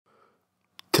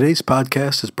Today's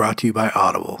podcast is brought to you by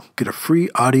Audible. Get a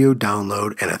free audio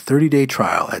download and a 30-day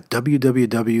trial at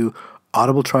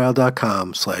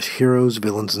www.audibletrial.com/heroes,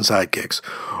 villains, and sidekicks.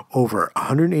 Over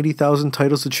 180,000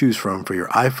 titles to choose from for your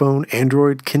iPhone,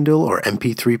 Android, Kindle, or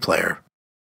MP3 player.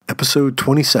 Episode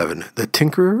 27, The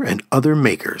Tinkerer and Other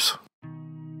Makers.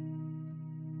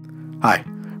 Hi.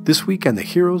 This week on the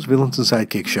Heroes, Villains, and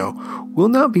Sidekicks Show, we'll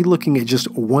not be looking at just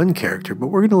one character, but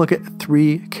we're going to look at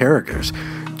three characters.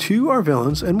 Two are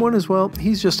villains, and one as well,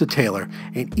 he's just a tailor,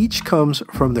 and each comes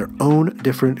from their own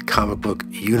different comic book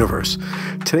universe.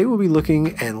 Today we'll be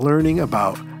looking and learning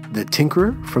about the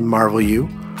Tinkerer from Marvel U,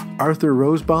 Arthur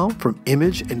Rosebaum from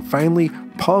Image, and finally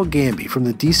Paul Gambi from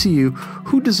the DCU,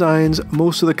 who designs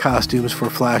most of the costumes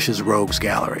for Flash's Rogues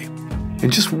Gallery.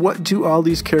 And just what do all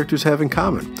these characters have in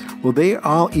common? Well, they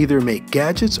all either make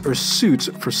gadgets or suits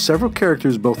for several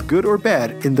characters, both good or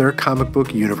bad, in their comic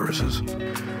book universes.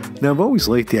 Now, I've always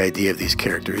liked the idea of these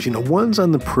characters, ones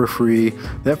on the periphery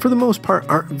that for the most part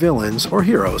aren't villains or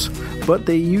heroes, but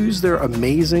they use their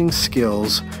amazing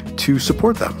skills to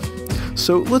support them.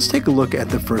 So let's take a look at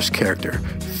the first character,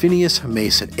 Phineas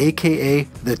Mason, aka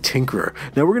the Tinkerer.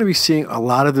 Now we're going to be seeing a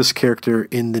lot of this character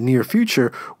in the near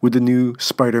future with the new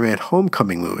Spider-Man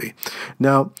Homecoming movie.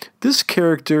 Now this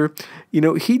character,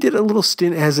 he did a little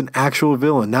stint as an actual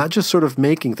villain, not just sort of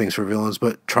making things for villains,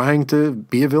 but trying to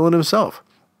be a villain himself.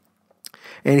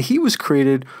 And he was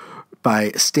created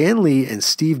by Stan Lee and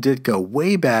Steve Ditko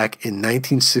way back in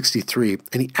 1963,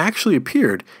 and he actually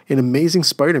appeared in Amazing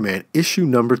Spider-Man issue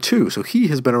number 2, so he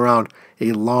has been around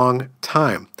a long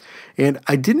time. And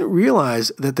I didn't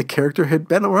realize that the character had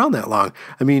been around that long.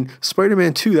 I mean,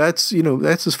 Spider-Man 2, that's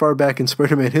as far back in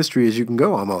Spider-Man history as you can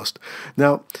go almost.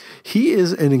 Now, he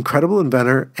is an incredible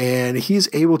inventor, and he's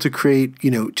able to create,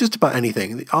 just about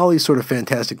anything. All these sort of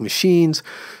fantastic machines,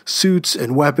 suits,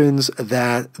 and weapons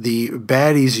that the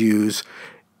baddies use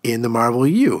in the Marvel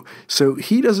U. So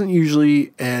he doesn't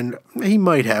usually, and he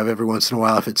might have every once in a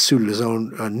while if it suited his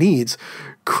own needs,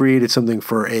 created something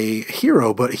for a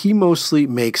hero, but he mostly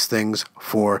makes things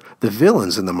for the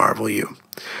villains in the Marvel U.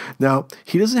 Now,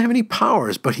 he doesn't have any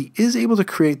powers, but he is able to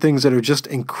create things that are just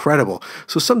incredible.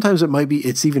 So sometimes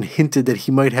it's even hinted that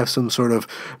he might have some sort of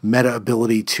meta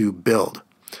ability to build.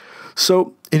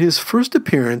 So in his first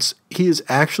appearance, he is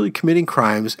actually committing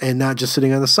crimes and not just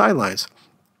sitting on the sidelines.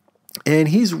 And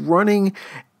he's running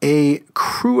a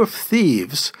crew of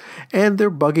thieves, and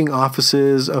they're bugging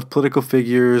offices of political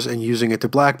figures and using it to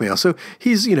blackmail. So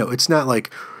he's, it's not like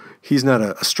he's not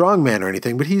a strong man or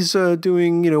anything, but he's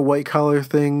doing, white-collar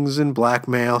things and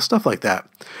blackmail, stuff like that.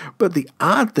 But the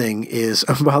odd thing is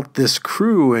about this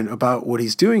crew and about what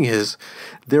he's doing is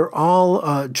they're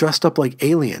all dressed up like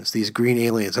aliens, these green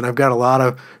aliens. And I've got a lot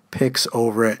of pics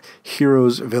over at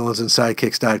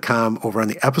heroesvillainandsidekicks.com over on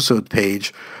the episode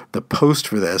page. The post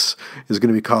for this is going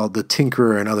to be called The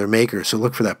Tinkerer and Other Makers. So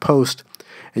look for that post,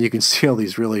 and you can see all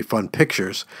these really fun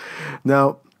pictures.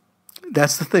 Now,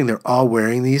 that's the thing. They're all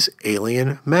wearing these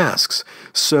alien masks.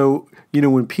 So,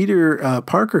 when Peter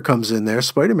Parker comes in there,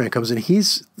 Spider-Man comes in,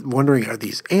 he's wondering, are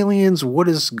these aliens? What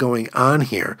is going on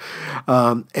here?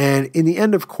 And in the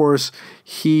end, of course,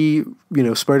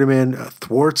 Spider-Man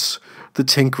thwarts the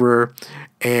Tinkerer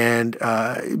and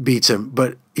beats him.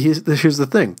 But here's the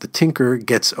thing. The Tinkerer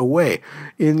gets away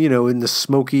in the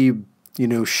smoky,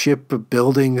 ship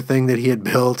building thing that he had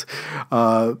built.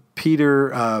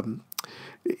 Peter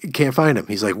can't find him.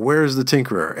 He's like, where's the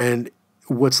Tinkerer? And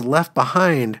what's left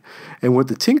behind, and what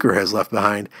the Tinkerer has left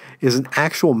behind, is an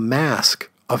actual mask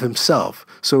of himself.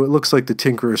 So it looks like the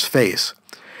Tinkerer's face.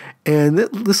 And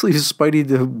this leaves Spidey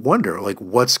to wonder,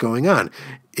 what's going on?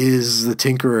 Is the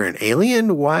Tinkerer an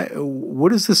alien? Why?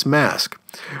 What is this mask?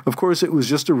 Of course, it was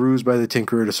just a ruse by the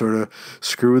Tinkerer to sort of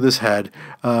screw with his head.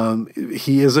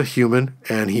 He is a human,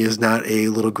 and he is not a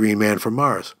little green man from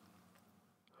Mars.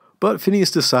 But Phineas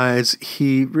decides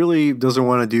he really doesn't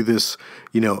want to do this,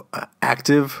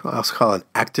 active, I'll call it an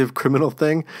active criminal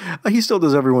thing. He still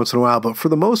does every once in a while, but for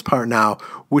the most part now,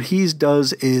 what he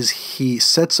does is he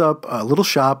sets up a little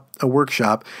shop, a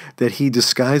workshop, that he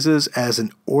disguises as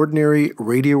an ordinary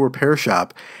radio repair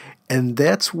shop, and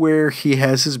that's where he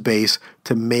has his base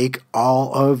to make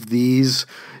all of these,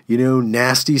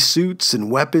 nasty suits and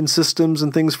weapon systems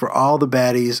and things for all the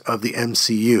baddies of the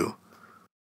MCU.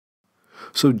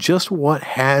 So just what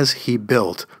has he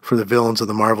built for the villains of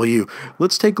the Marvel U?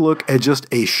 Let's take a look at just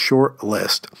a short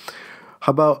list.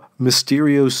 How about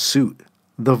Mysterio's suit?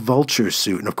 The Vulture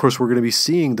suit. And of course, we're going to be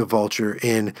seeing the Vulture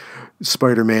in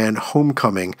Spider-Man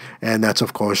Homecoming. And that's,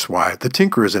 of course, why the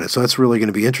Tinkerer is in it. So that's really going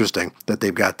to be interesting that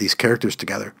they've got these characters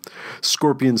together.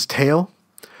 Scorpion's tail.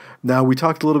 Now, we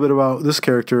talked a little bit about this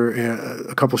character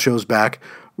a couple shows back,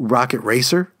 Rocket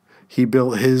Racer. He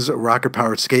built his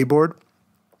rocket-powered skateboard.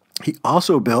 He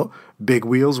also built Big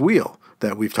Wheel's wheel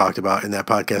that we've talked about in that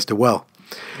podcast as well.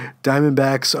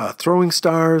 Diamondback's throwing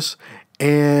stars.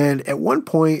 And at one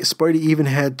point, Spidey even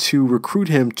had to recruit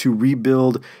him to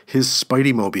rebuild his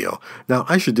Spidey-mobile. Now,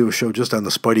 I should do a show just on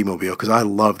the Spidey-mobile because I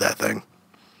love that thing.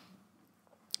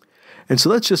 And so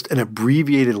that's just an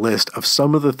abbreviated list of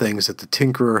some of the things that the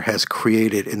Tinkerer has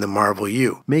created in the Marvel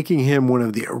U, making him one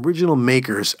of the original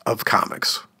makers of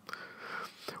comics.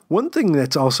 One thing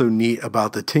that's also neat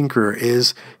about the Tinkerer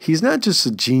is he's not just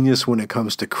a genius when it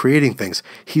comes to creating things,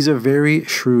 he's a very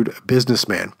shrewd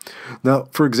businessman. Now,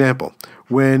 for example,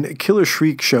 when Killer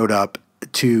Shriek showed up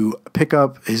to pick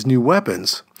up his new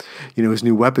weapons, his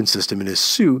new weapon system in his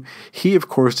suit, he of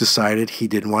course decided he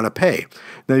didn't want to pay.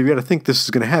 Now you've got to think this is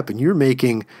going to happen. You're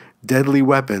making deadly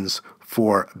weapons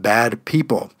for bad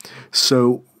people.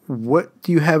 So what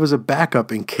do you have as a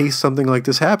backup in case something like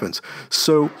this happens?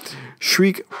 So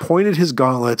Shriek pointed his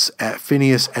gauntlets at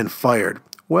Phineas and fired.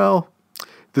 Well,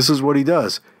 this is what he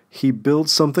does. He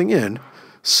builds something in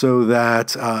so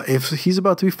that if he's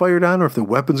about to be fired on or if the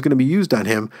weapon's going to be used on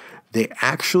him, they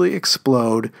actually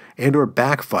explode and or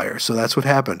backfire. So that's what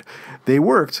happened. They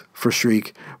worked for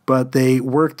Shriek, but they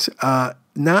worked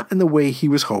not in the way he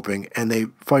was hoping, and they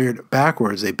fired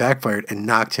backwards. They backfired and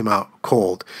knocked him out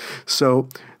cold. So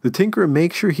the Tinkerer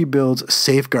makes sure he builds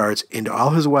safeguards into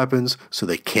all his weapons so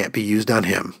they can't be used on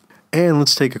him. And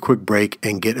let's take a quick break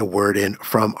and get a word in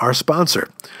from our sponsor.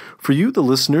 For you, the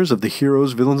listeners of the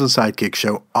Heroes, Villains, and Sidekicks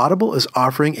Show, Audible is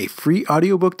offering a free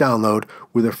audiobook download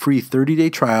with a free 30-day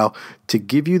trial to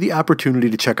give you the opportunity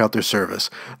to check out their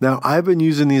service. Now, I've been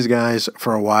using these guys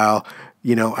for a while.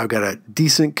 I've got a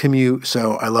decent commute,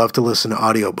 so I love to listen to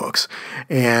audiobooks.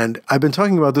 And I've been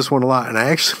talking about this one a lot, and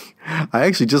I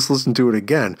actually just listened to it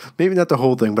again. Maybe not the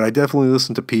whole thing, but I definitely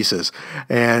listened to pieces.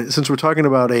 And since we're talking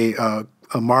about a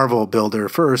Marvel maker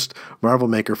first,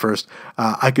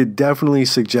 I could definitely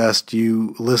suggest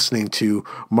you listening to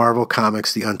Marvel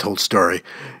Comics: The Untold Story.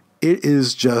 It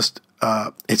is just,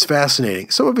 it's fascinating.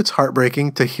 Some of it's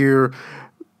heartbreaking to hear,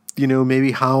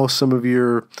 maybe how some of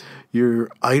your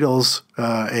idols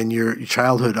and your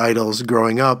childhood idols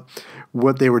growing up,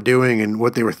 what they were doing and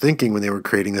what they were thinking when they were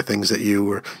creating the things that you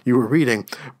were reading.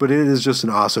 But it is just an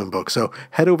awesome book. So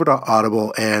head over to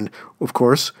Audible, and of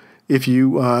course, if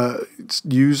you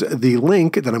use the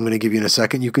link that I'm going to give you in a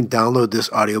second, you can download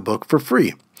this audiobook for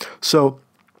free. So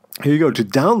here you go. To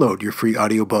download your free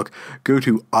audiobook, go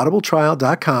to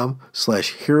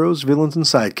audibletrial.com/heroes, villains, and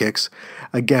sidekicks.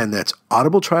 Again, that's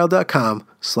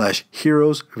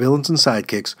audibletrial.com/heroes, villains, and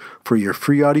sidekicks for your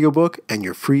free audiobook and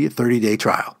your free 30-day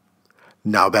trial.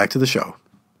 Now back to the show.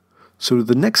 So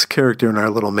the next character in our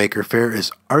little maker fair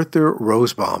is Arthur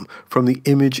Rosebaum from the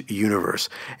Image universe.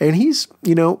 And he's,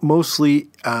 mostly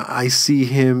I see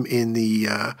him in the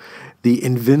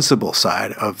Invincible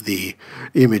side of the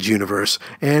Image universe.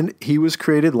 And he was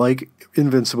created like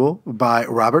Invincible by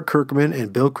Robert Kirkman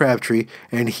and Bill Crabtree,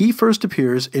 and he first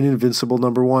appears in Invincible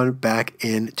 #1 back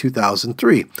in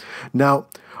 2003. Now,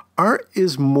 Art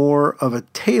is more of a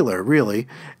tailor, really,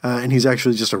 and he's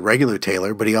actually just a regular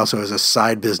tailor, but he also has a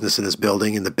side business in his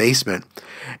building in the basement.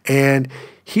 And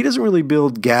he doesn't really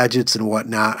build gadgets and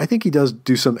whatnot. I think he does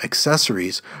do some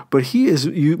accessories, but he is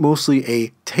mostly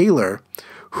a tailor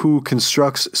who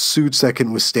constructs suits that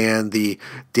can withstand the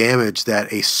damage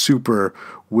that a super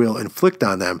will inflict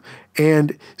on them.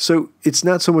 And so it's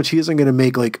not so much he isn't going to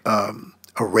make like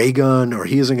a ray gun, or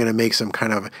he isn't going to make some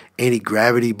kind of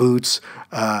anti-gravity boots,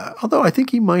 although I think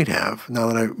he might have, now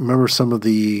that I remember some of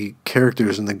the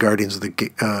characters in the Guardians of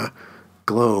the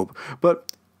Globe.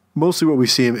 But mostly what we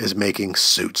see him is making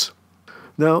suits.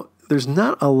 Now, there's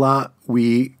not a lot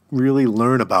we really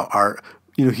learn about Art.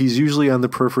 He's usually on the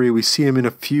periphery. We see him in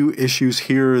a few issues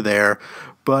here or there,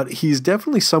 but he's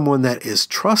definitely someone that is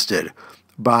trusted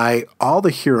by all the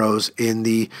heroes in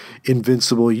the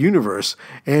Invincible universe.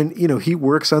 And, he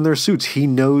works on their suits. He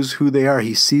knows who they are.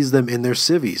 He sees them in their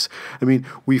civvies. I mean,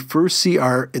 we first see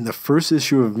Art in the first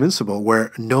issue of Invincible,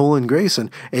 where Nolan Grayson,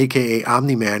 a.k.a.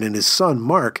 Omni-Man, and his son,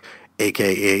 Mark,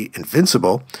 a.k.a.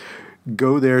 Invincible,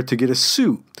 go there to get a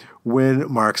suit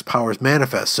when Mark's powers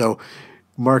manifest. So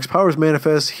Mark's powers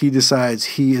manifest. He decides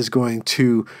he is going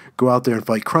to go out there and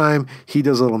fight crime. He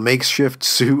does a little makeshift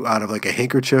suit out of like a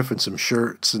handkerchief and some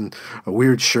shirts and a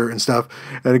weird shirt and stuff.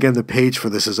 And again, the page for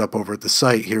this is up over at the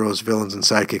site,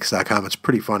 heroesvillainsandsidekicks.com. It's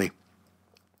pretty funny.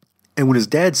 And when his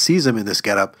dad sees him in this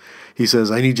getup, he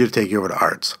says, "I need you to take you over to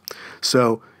Art's."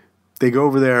 So they go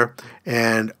over there,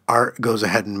 and Art goes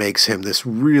ahead and makes him this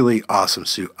really awesome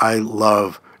suit. I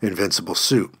love Invincible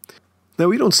suit. Now,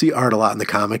 we don't see Art a lot in the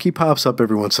comic. He pops up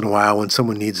every once in a while when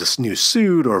someone needs a new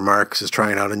suit or Marx is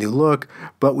trying out a new look.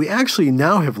 But we actually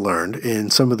now have learned in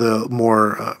some of the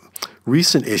more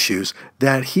recent issues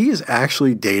that he is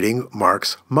actually dating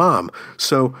Mark's mom.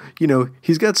 So,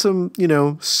 he's got some,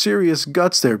 serious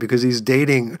guts there because he's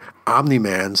dating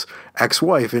Omni-Man's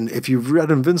ex-wife. And if you've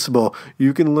read Invincible,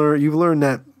 you've learned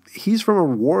that he's from a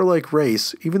warlike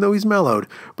race, even though he's mellowed,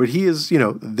 but he is,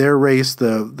 their race,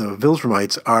 the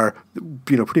Viltrumites, are,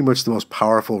 pretty much the most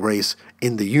powerful race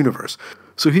in the universe.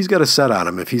 So he's got a set on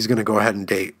him if he's going to go ahead and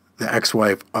date the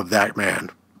ex-wife of that man.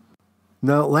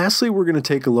 Now, lastly, we're going to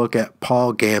take a look at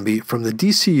Paul Gambi from the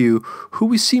DCU, who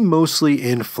we see mostly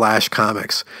in Flash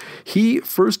comics. He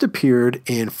first appeared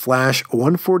in Flash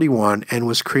 141 and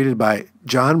was created by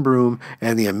John Broome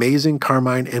and the amazing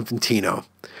Carmine Infantino.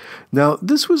 Now,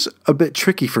 this was a bit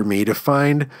tricky for me to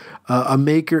find a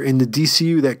maker in the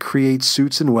DCU that creates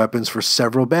suits and weapons for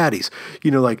several baddies.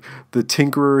 Like the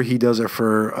Tinkerer, he does it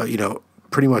for,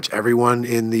 pretty much everyone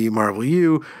in the Marvel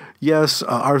U. Yes,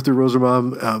 Arthur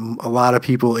Rosebaum, a lot of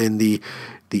people in the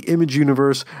Image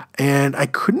universe, and I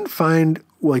couldn't find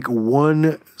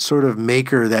one sort of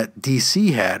maker that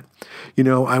DC had.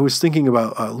 I was thinking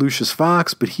about Lucius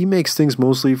Fox, but he makes things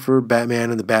mostly for Batman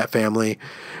and the Bat family.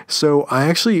 So I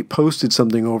actually posted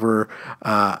something over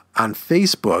on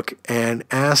Facebook and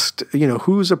asked,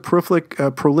 who's a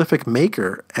prolific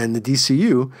maker in the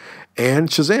DCU, and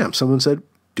Shazam, someone said,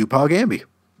 do Paul Gambi.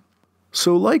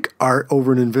 So like Art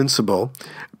over in Invincible,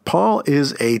 Paul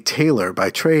is a tailor by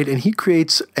trade, and he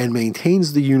creates and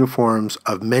maintains the uniforms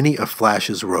of many of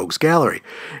Flash's rogues gallery.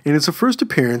 In his first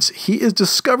appearance, he is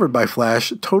discovered by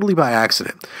Flash totally by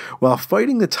accident. While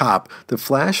fighting the Top, the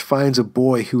Flash finds a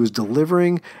boy who is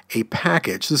delivering a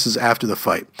package. This is after the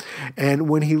fight. And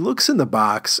when he looks in the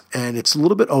box and it's a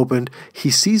little bit opened,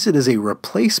 he sees it as a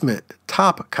replacement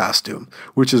Top costume,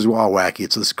 which is all wacky.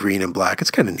 It's this green and black.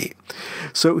 It's kind of neat.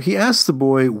 So he asks the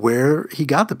boy where he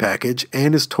got the package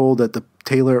and is told that the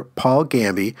tailor Paul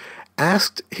Gambi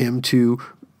asked him to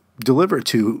deliver it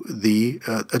to the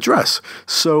address.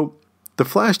 So the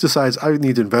Flash decides, I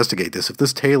need to investigate this. If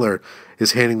this tailor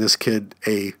is handing this kid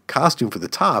a costume for the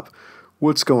Top,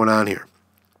 what's going on here?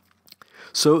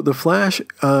 So the Flash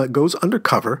goes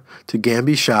undercover to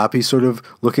Gambi's shop. He's sort of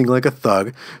looking like a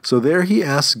thug. So there he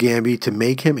asks Gambi to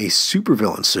make him a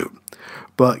supervillain suit.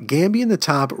 But Gambi and the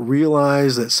Top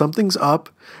realize that something's up,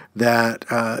 that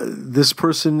this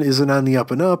person isn't on the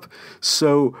up and up.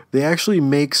 So they actually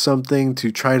make something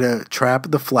to try to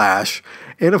trap the Flash.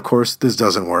 And of course, this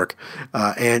doesn't work.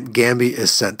 And Gambi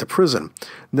is sent to prison.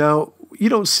 Now, you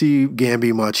don't see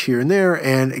Gambi much here and there,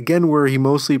 and again, where he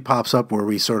mostly pops up, where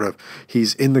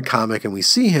he's in the comic and we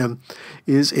see him,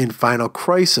 is in Final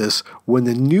Crisis, when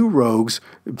the new rogues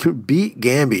beat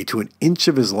Gambi to an inch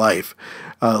of his life,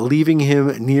 leaving him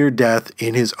near death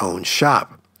in his own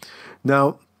shop.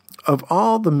 Now, of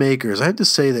all the makers, I have to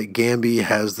say that Gambi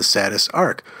has the saddest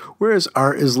arc, whereas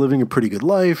Art is living a pretty good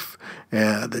life.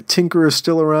 The Tinkerer is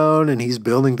still around, and he's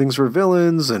building things for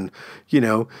villains, and,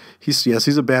 he's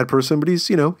a bad person, but he's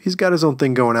got his own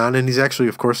thing going on, and he's actually,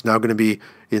 of course, now going to be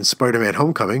in Spider-Man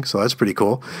Homecoming, so that's pretty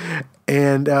cool.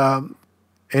 And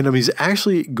he's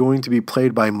actually going to be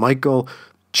played by Michael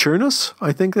Chernus,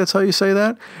 I think that's how you say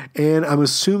that. And I'm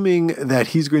assuming that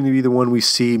he's going to be the one we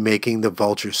see making the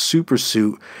Vulture super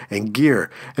suit and gear.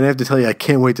 And I have to tell you, I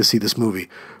can't wait to see this movie.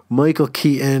 Michael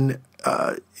Keaton,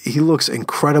 he looks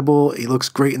incredible. He looks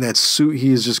great in that suit.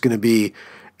 He is just going to be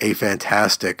a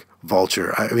fantastic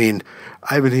Vulture. I mean,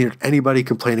 I haven't heard anybody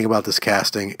complaining about this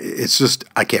casting. It's just,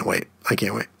 I can't wait. I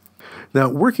can't wait. Now,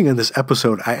 working on this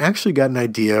episode, I actually got an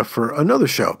idea for another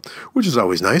show, which is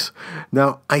always nice.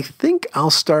 Now, I think I'll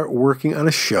start working on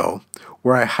a show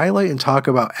where I highlight and talk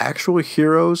about actual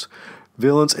heroes,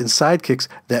 villains, and sidekicks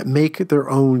that make their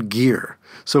own gear.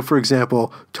 So, for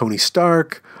example, Tony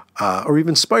Stark, or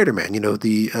even Spider-Man,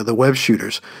 the web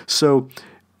shooters. So,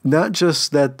 not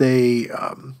just that they...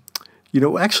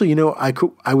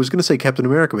 I was going to say Captain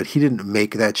America, but he didn't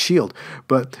make that shield.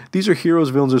 But these are heroes,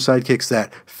 villains, or sidekicks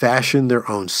that fashion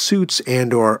their own suits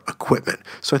and or equipment.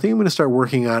 So I think I'm going to start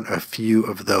working on a few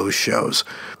of those shows.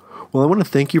 Well, I want to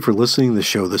thank you for listening to the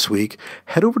show this week.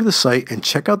 Head over to the site and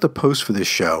check out the post for this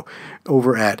show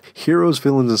over at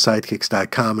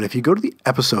heroesvillainsandsidekicks.com. And if you go to the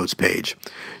episodes page,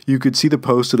 you could see the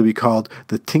post. It'll be called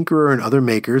The Tinkerer and Other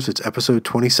Makers. It's episode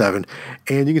 27.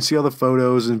 And you can see all the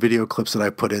photos and video clips that I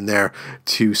put in there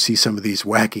to see some of these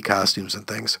wacky costumes and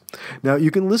things. Now,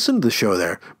 you can listen to the show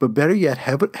there, but better yet,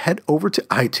 head over to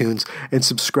iTunes and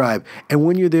subscribe. And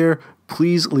when you're there,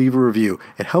 please leave a review.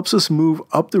 It helps us move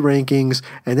up the rankings,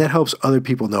 and that helps other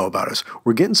people know about us.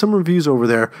 We're getting some reviews over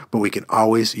there, but we can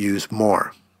always use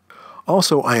more.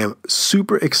 Also, I am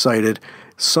super excited.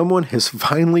 Someone has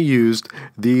finally used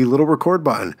the little record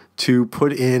button to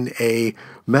put in a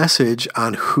message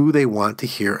on who they want to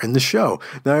hear in the show.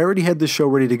 Now, I already had this show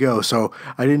ready to go, so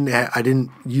I didn't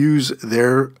use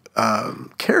their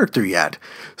character yet.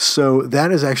 So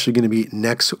that is actually going to be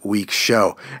next week's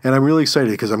show. And I'm really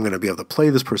excited because I'm going to be able to play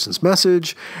this person's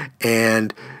message,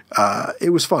 and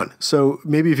it was fun. So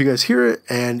maybe if you guys hear it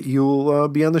and you'll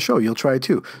be on the show, you'll try it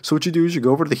too. So what you do is you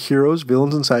go over to the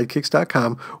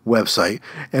heroesvillainsandsidekicks.com website,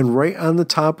 and right on the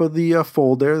top of the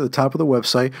fold there, the top of the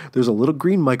website, there's a little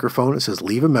green microphone. It says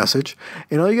leave a message.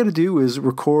 And all you got to do is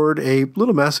record a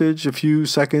little message, a few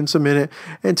seconds, a minute,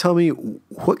 and tell me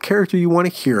what character you want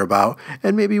to hear about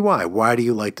and maybe why. Why do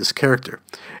you like this character?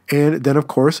 And then, of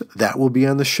course, that will be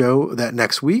on the show that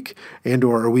next week and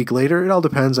or a week later. It all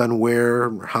depends on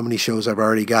how many shows I've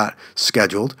already got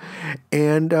scheduled.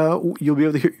 And you'll be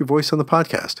able to hear your voice on the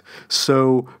podcast.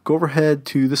 So go overhead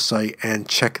to the site and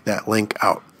check that link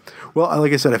out. Well,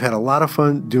 like I said, I've had a lot of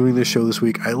fun doing this show this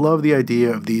week. I love the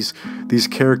idea of these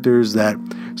characters that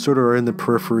sort of are in the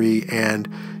periphery, and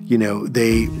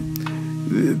they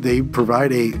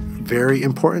provide a very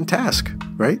important task,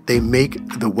 right? They make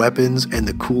the weapons and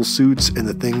the cool suits and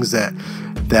the things that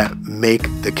make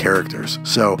the characters.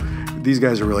 So these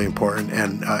guys are really important,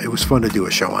 and it was fun to do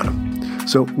a show on them.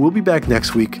 So we'll be back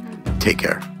next week. Take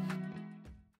care.